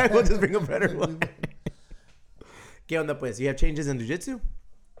like that. We'll just bring a better We one. ¿Qué onda, pues? You have changes in jiu-jitsu?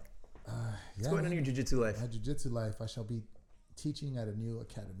 What's going on in your jiu-jitsu life? My jiu-jitsu life, I shall be teaching at a new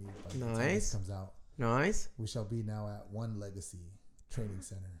academy by the time Nice. this comes out. Nice. We shall be now at One Legacy Training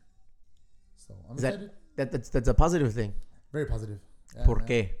Center. So I'm Is that- excited. That's a positive thing. Very positive. Yeah, ¿Por man.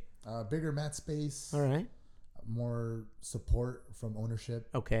 qué? Bigger mat space. All right. more support from ownership,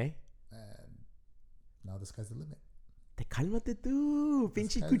 Okay. and now the sky's the limit. Te cálmate tú, The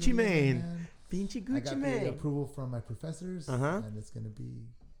pinche sky's the Gucci limit, man. Pinche I Gucci got the man. approval from my professors, Uh-huh. and it's gonna be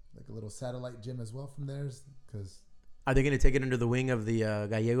like a little satellite gym as well from theirs. Because Are they gonna take it under the wing of the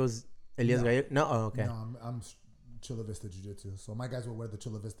Gallegos, Elias No. Gallego? No. Oh, okay. no, I'm Chula Vista Jiu Jitsu, so my guys will wear the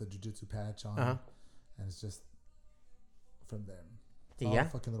Chula Vista Jiu Jitsu patch on, Uh-huh. and it's just from them. It's Yeah. all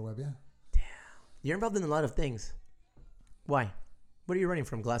fucking little web, yeah. You're involved in a lot of things. Why? What are you running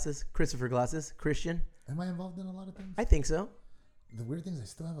from? Glasses? Christopher Glasses? Christian? Am I involved in a lot of things? I think so. The weird thing is I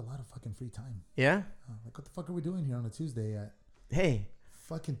still have a lot of fucking free time. Yeah? Like, what the fuck are we doing here on a Tuesday at Hey,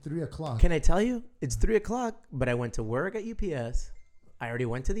 fucking 3 o'clock? can I tell you? It's 3 o'clock, but I went to work at UPS. I already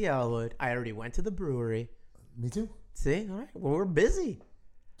went to the Alwood. I already went to the brewery. Me too. See? All right. Well, we're busy.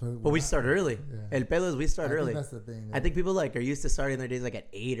 But we're we not- start early. Yeah. El pedo is we start I think early. that's the thing. I think people like are used to starting their days like at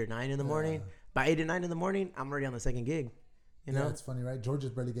 8 or 9 in the morning. Yeah. By 8 or 9 in the morning, I'm already on the second gig. You know? Yeah, it's funny, right? George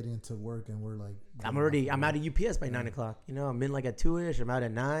is barely getting into work, and we're like, I'm out of UPS by 9 o'clock. You know, I'm in like at 2-ish. I'm out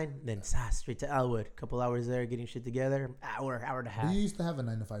at 9. Then straight to Elwood. Couple hours there getting shit together. Hour and a half. You used to have a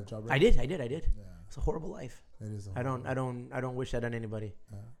 9 to 5 job, right? I did. Yeah, It's a horrible life. it is. I don't wish that on anybody.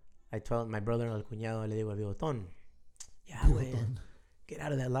 Yeah. I told my brother, el cuñado, le digo, bigotón. Yeah, People güey. don't- Get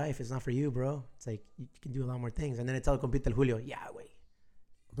out of that life. It's not for you, bro. It's like you can do a lot more things. And then I tell compita el Julio, yeah, güey.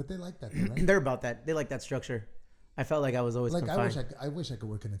 But they like that, though, right? They're about that. They like that structure. I felt like I was always Like confined. I wish I could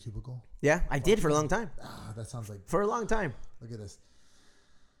work in a cubicle. Yeah, I did for a long time. That sounds like, For a long time. look at this.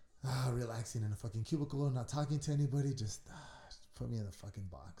 Relaxing in a fucking cubicle, not talking to anybody, just put me in a fucking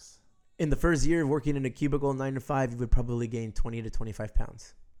box. In the first year of working in a cubicle 9 to 5, you would probably gain 20 to 25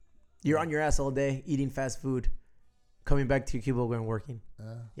 pounds. You're on your ass all day, eating fast food, coming back to your cubicle and working.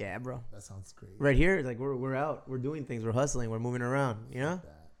 Yeah, bro. That sounds great. Right here, it's like we're out, we're doing things, we're hustling, we're moving around. You know?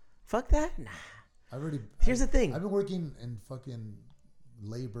 That. Fuck that. Nah. Here's the thing. I've been working in fucking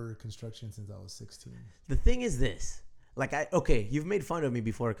labor construction since I was 16. The thing is this. Like, you've made fun of me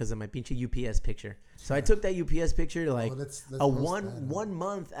before because of my pinche UPS picture. So I took that UPS picture like let's a post one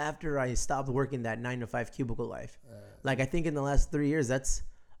month after I stopped working that 9 to 5 cubicle life. Like, I think in the last 3 years, that's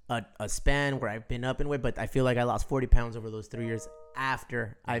a span where I've been up in weight, but I feel like I lost 40 pounds over those 3 years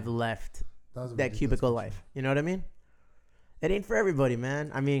after I've left that cubicle life. You know what I mean? It ain't for everybody,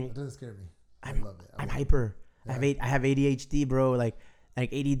 man. I mean, It doesn't scare me. I I'm love it. I'm hyper. Yeah. I have ADHD, bro. Like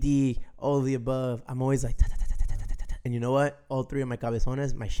ADD, all of the above. I'm always like, ta, ta, ta, ta, ta, ta, ta, ta. And you know what? All three of my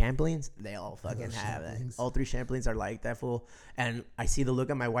cabezones, my champlings, they all fucking have that. champlings. All three champlings are like that, fool. And I see the look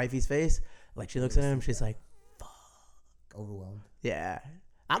on my wifey's face. Like, she looks at him, she's like, Overwhelmed. yeah.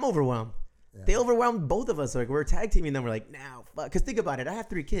 I'm overwhelmed. Yeah. They overwhelmed both of us. Like, we're tag teaming them. We're like, now, fuck. Because think about it. I have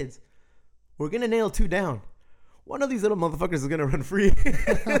 3 kids. We're going to nail 2 down. One of these little motherfuckers is going to run free.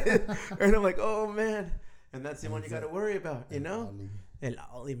 And I'm like, oh, man. And that's the one you got to worry about, you know? Ollie. And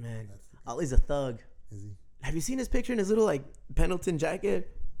Ollie, man. That's the thing. Ollie's a thug. Is he? Have you seen his picture in his little, like, Pendleton jacket?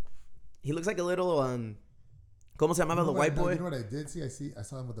 He looks like a little, ¿cómo se llamaba the white boy? You know what I did see? I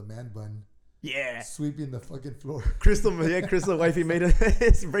saw him with a man bun Yeah. sweeping the fucking floor. Crystal wifey made him,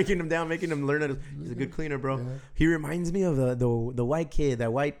 it's breaking him down, making him learn it. He's a good cleaner, bro. Yeah. He reminds me of the white kid,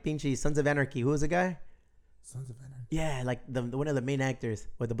 that white pinchy Sons of Anarchy. Who was the guy? Sons of Anarchy. Yeah, like the one of the main actors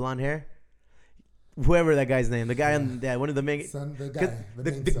with the blonde hair. Whoever that guy's name, the guy on one of the main,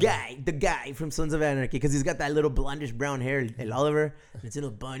 the guy from Sons of Anarchy, because he's got that little blondish brown hair, El Oliver, and it's in a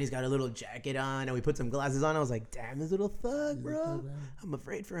bun. He's got a little jacket on, and we put some glasses on. I was like, damn, this little thug, He's a bro. thug, man. I'm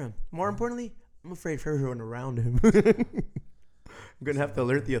afraid for him. More importantly, I'm afraid for everyone around him. I'm gonna have to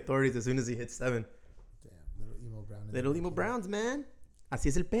alert the authorities as soon as he hits 7. Damn, little emo brown. Little emo browns, man. Así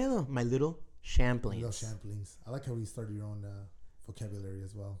es el pedo. My little champlings. Little champlings. I like how you started your own vocabulary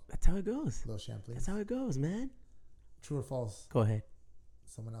as well. That's how it goes. Little champlings. That's how it goes, man. True or false? Go ahead.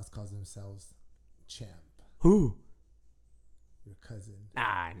 Someone else calls themselves champ. Who? Your cousin.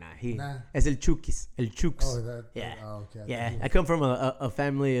 Nah. Nah. Es el Chukis. El Chuks. Oh, that. Yeah. Oh, okay. Yeah, I come from a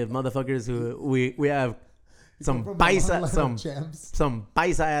family of motherfuckers who we have some From a long line paisa of champs. some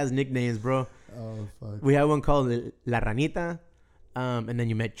paisa ass nicknames, bro. Oh fuck. We have one called La Ranita, and then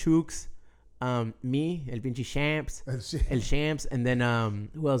you met Chooks, me, el pinche Champs, And shit. el Champs, and then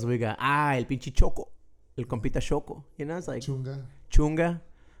who else we got? El pinche Choco, el compita Choco. You know, it's like Chunga. Chunga.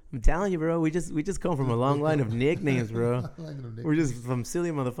 I'm telling you, bro. We just come from a long line of nicknames, bro. We're just from silly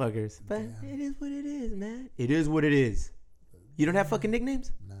motherfuckers. But Damn. it is what it is, man. It is what it is. You don't have fucking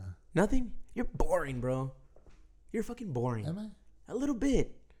nicknames? Nah. Nothing? You're boring, bro. You're fucking boring. Am I? A little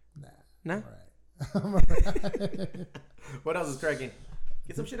bit. Nah. Nah? All right. I'm all right. What else is cracking?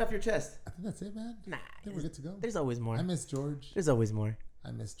 Get some shit off your chest. I think that's it, man. Nah. I think we're good to go. There's always more. I miss George. There's always more.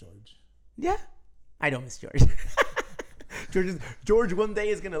 I miss George. Yeah. I don't miss George. George one day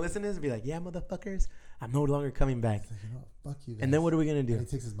is gonna listen to this and be like, "Yeah, motherfuckers, I'm no longer coming back." He's like, you know, fuck you guys. And then what are we gonna do? And he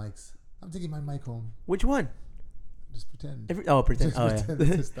takes his mics. I'm taking my mic home. Which one? Just pretend. Pretend. Just Oh pretend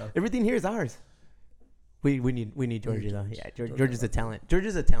yeah. it's stuff. Everything here is ours. We need Georgie though. George. Yeah, George George is a Michael. talent. George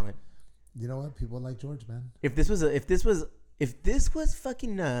is a talent. You know what? People like George, man. If this was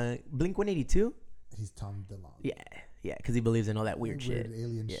fucking Blink 182, He's Tom DeLonge. yeah, because he believes in all that weird shit.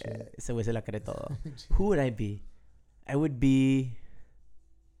 alien Yeah, shit. ese güey se la cree todo. Who would I be? I would be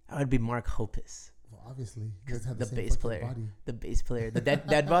Mark Hoppus, Well, obviously, you guys have the the same bass fucking player. body. The bass player, the dad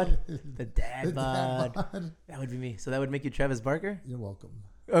bod, the dad The bod. dad bod. That would be me. So that would make you Travis Barker. You're welcome.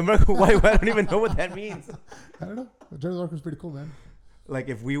 Why? I don't even know what that means. I don't know. Travis Barker's pretty cool, man. Like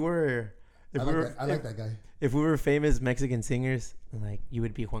if we were, I like that guy. if we were famous Mexican singers, like you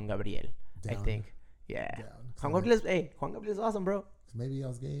would be Juan Gabriel. I Down. think. Yeah. Down. Juan Gabriel. Hey, Juan Gabriel is awesome, bro. Maybe I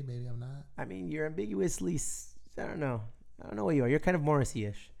was gay. Maybe I'm not. I mean, you're ambiguously. I don't know what you are. You're kind of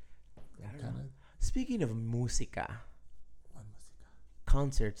Morrissey-ish. Kind of. Speaking of música,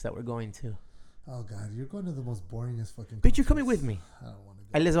 concerts that we're going to. Oh God, you're going to the most boringest fucking. Bitch, you're coming with me. I don't want to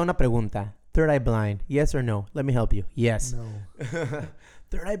go. Ahí les doy una pregunta. Third Eye Blind, yes or no? Let me help you. Yes. No.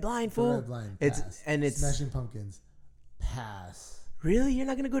 Third Eye Blind, fool. Third Eye Blind. It's Pass. and it's Smashing Pumpkins. Pass. really, you're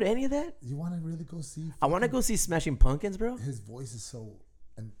not gonna go to any of that? You want to really go see? I want to go see Smashing Pumpkins, bro. His voice is so,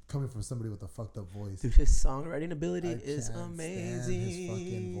 and coming from somebody with a fucked up voice. Dude, his songwriting ability I is can't amazing. stand his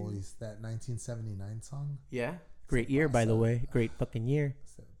fucking voice. That 1979 song. Yeah. Great year, by the way. Great fucking year.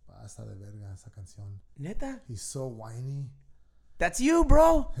 Se pasa de verga esa canción. Neta? He's so whiny. That's you,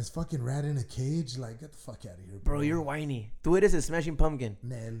 bro. His fucking rat in a cage. Like, get the fuck out of here, Bro, you're whiny. Tú eres el Smashing Pumpkin.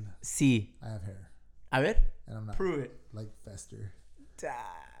 Nel. Sí. I have hair, A ver. and I'm not Prove it. like Fester.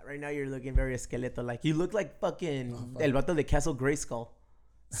 Right now you're looking very skeletal. Like you look like fucking fuck. El Vato de Castle Grayskull.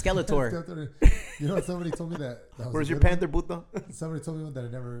 Skeletor. You know, somebody told me that was Where's a your good panther, puto? one. Somebody told me one that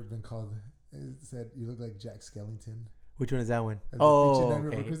had never been called. It said you look like Jack Skellington. Which one is that one? And Oh, the Nightmare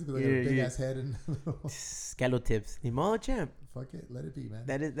okay. Before Christmas, because I got a big ass head and Skeletips. Ni modo, champ. fuck it, let it be, man.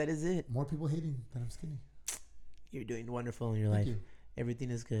 That is it. More people hating that I'm skinny. You're doing wonderful in your Thank life. you.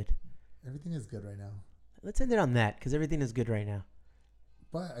 Everything is good. Everything is good right now. Let's end it on that because everything is good right now.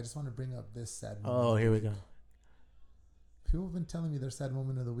 But I just want to bring up this sad moment. Oh, here we go. People have been telling me their sad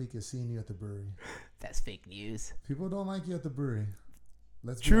moment of the week is seeing you at the brewery. That's fake news. People don't like you at the brewery.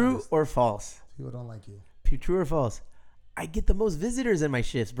 Let's be True honest. or false? People don't like you. True or false? I get the most visitors in my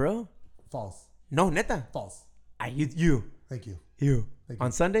shifts, bro. False. No, neta. False. You. Thank you. You. Thank you.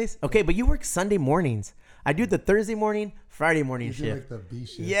 On Sundays? Okay, but you work Sunday mornings. I do the Thursday morning, Friday morning You do shift. like the B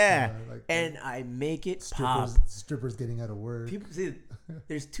shift. Yeah. Like And I make it pop. strippers getting out of work. People see,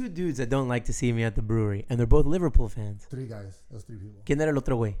 there's two dudes that don't like to see me at the brewery, and they're both Liverpool fans. 3 guys. Those 3 people. ¿Quién era el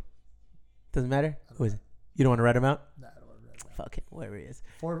otro güey? Doesn't matter? Who is it? You don't want to write him out? Nah, I don't want to read that. Fuck it, whoever he is.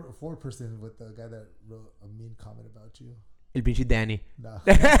 4 person with the guy that wrote a mean comment about you. El pinche Danny. Nah.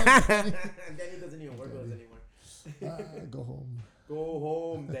 Danny doesn't even work with us anymore. Go home. Go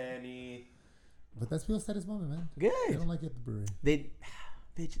home, Danny. But that's people's saddest moment, man. They Good. don't like you at the brewery.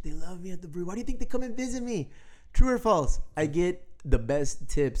 Bitch, they love me at the brewery. Why do you think they come and visit me? True or false? I get the best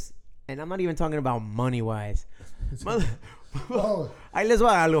tips, and I'm not even talking about money wise. Oh, Ahí les va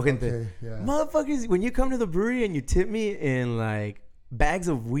algo, gente. okay, yeah. Motherfuckers, when you come to the brewery and you tip me in like bags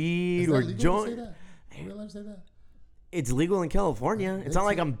of weed Is that or legal to say joint, that? Are we allowed to say that? it's legal in California. They It's not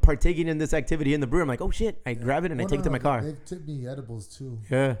like tip- I'm partaking in this activity in the brewery. I'm like, oh shit, I grab it and I Well, take it to my car. They've tipped me edibles too.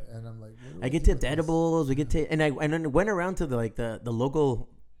 Yeah. And I'm like, what do I get do tipped with this? edibles. We get tipped, and then went around to the local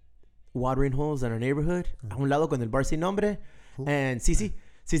watering holes in our neighborhood. A un lado con el bar sin nombre, Who? and Cici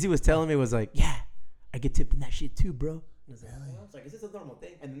was telling me, was like, yeah, I get tipped in that shit too, bro. And I was like, Really? oh. I was like, is this a normal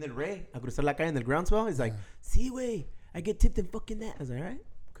thing? And then Ray, a cruzar la calle in the groundswell, he's like, Yeah. see, way, I get tipped in fucking that. I was like, all right,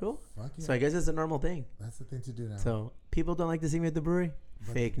 cool. Fuck yeah. So I guess it's a normal thing. That's the thing to do now. So people don't like to see me at the brewery.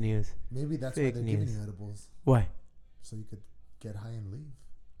 But Fake news. maybe that's fake why they're giving news. you edibles. Why? So you could get high and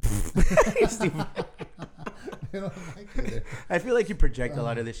leave. Stupid. They don't like you there. I feel like you project a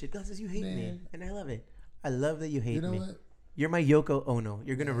lot of this shit. Because you hate me, Man. and I love it. I love that you hate You know me. what? You're my Yoko Ono.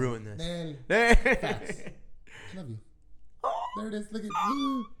 You're gonna ruin this. Nel. Facts. Love you. There it is. Look at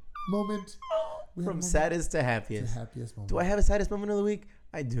moment. We have a From moment. saddest to The happiest. happiest moment. Do I have a saddest moment of the week?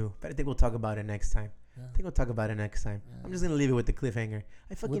 I do, but I think we'll talk about it next time. Yeah. I think we'll talk about it next time. Yeah. I'm just gonna leave it with the cliffhanger.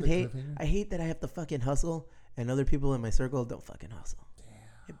 I fucking the hate. cliffhanger? I hate that I have to fucking hustle, and other people in my circle don't fucking hustle. Damn.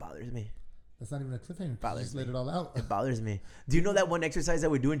 It bothers me. That's not even a cliffhanger. You Bothers just let me. it all out. It bothers me. Do you know that one exercise that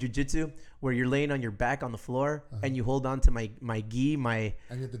we do in jiu-jitsu where you're laying on your back on the floor and you hold on to my gi, And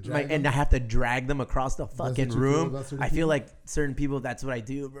you have to drag and I have to drag them across the fucking what you feel room. about certain I feel people? like certain people, that's what I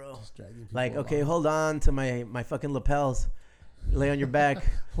do, bro. Just dragging people Like, okay, along. hold on to my fucking lapels. Lay on your back.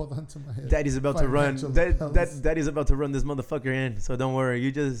 Hold on to my head. Daddy's about to run. Financial lapels. Daddy's about to run this motherfucker in. So don't worry.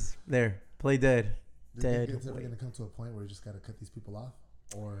 You just play dead. Do you think Dead it's ever weight. going to come to a point where you just got to cut these people off?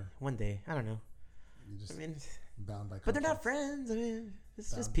 Or One day, I don't know. you just I mean, bound by but they're not contracts? friends. I mean, it's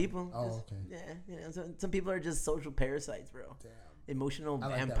just Bound. people. Oh, Just- okay. Yeah, you know, some people are just social parasites, bro. Damn. Emotional I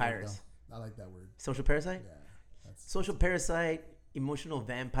like that word, vampires. though. I like that word. Social parasite. Yeah. That's, Social parasite. Emotional I like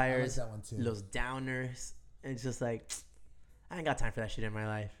vampires. that one too. Los downers. And it's just like, I ain't got time for that shit in my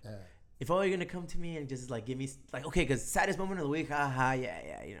life. Yeah. If all you're gonna come to me and just like give me like, okay, because saddest moment of the week, haha,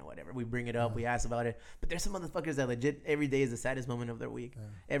 yeah, you know, whatever. We bring it up, we ask about it. But there's some motherfuckers that legit every day is the saddest moment of their week. Yeah.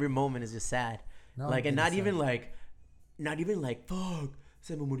 Every moment is just sad. No, Like, and I'm not getting even like fuck,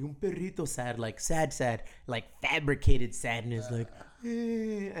 se me murió un perrito sad, like sad, like fabricated sadness, like,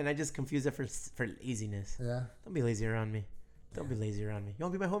 and I just confuse it for laziness. sad. Yeah. Don't be lazy around me. Don't be lazy around me. You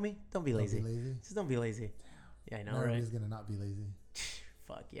want to be my homie? Don't be lazy. Don't be lazy. Just don't be lazy. Yeah, I know, right? Everybody's going to not be lazy.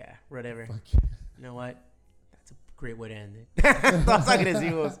 Fuck yeah, whatever. Fuck you. You know what? That's a great way to end it. Todos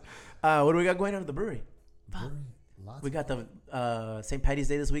agresivos. What do we got going on at the brewery? Brewery, lots We of got the St. Patty's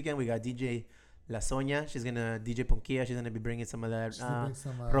Day this weekend. We got DJ La Sonia. She's gonna DJ Ponquilla. She's gonna be bringing some of that Just to bring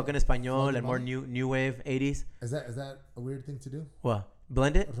some, rock en español Flor de and more Mayo. new wave 80s. Is that a weird thing to do? What?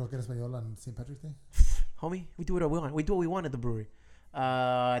 Blend it, Rock en español on St. Patrick's Day? homie. We do what we want. We do what we want at the brewery.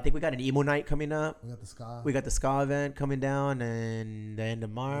 I think we got an emo night coming up. We got the ska. We got the ska event coming down and the end of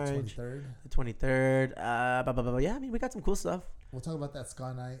the March, 23rd. the 23rd. Yeah, I mean we got some cool stuff. We'll talk about that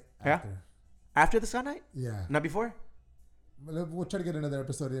ska night Yeah. after. After the ska night, Yeah. not before. We'll try to get another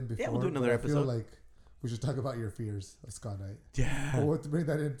episode in before. Yeah, we'll do another but episode. I feel like we should talk about your fears of ska night. Yeah. But we'll bring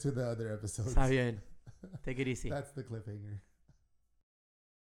that into the other episodes. Está bien. Take it easy. That's the cliffhanger.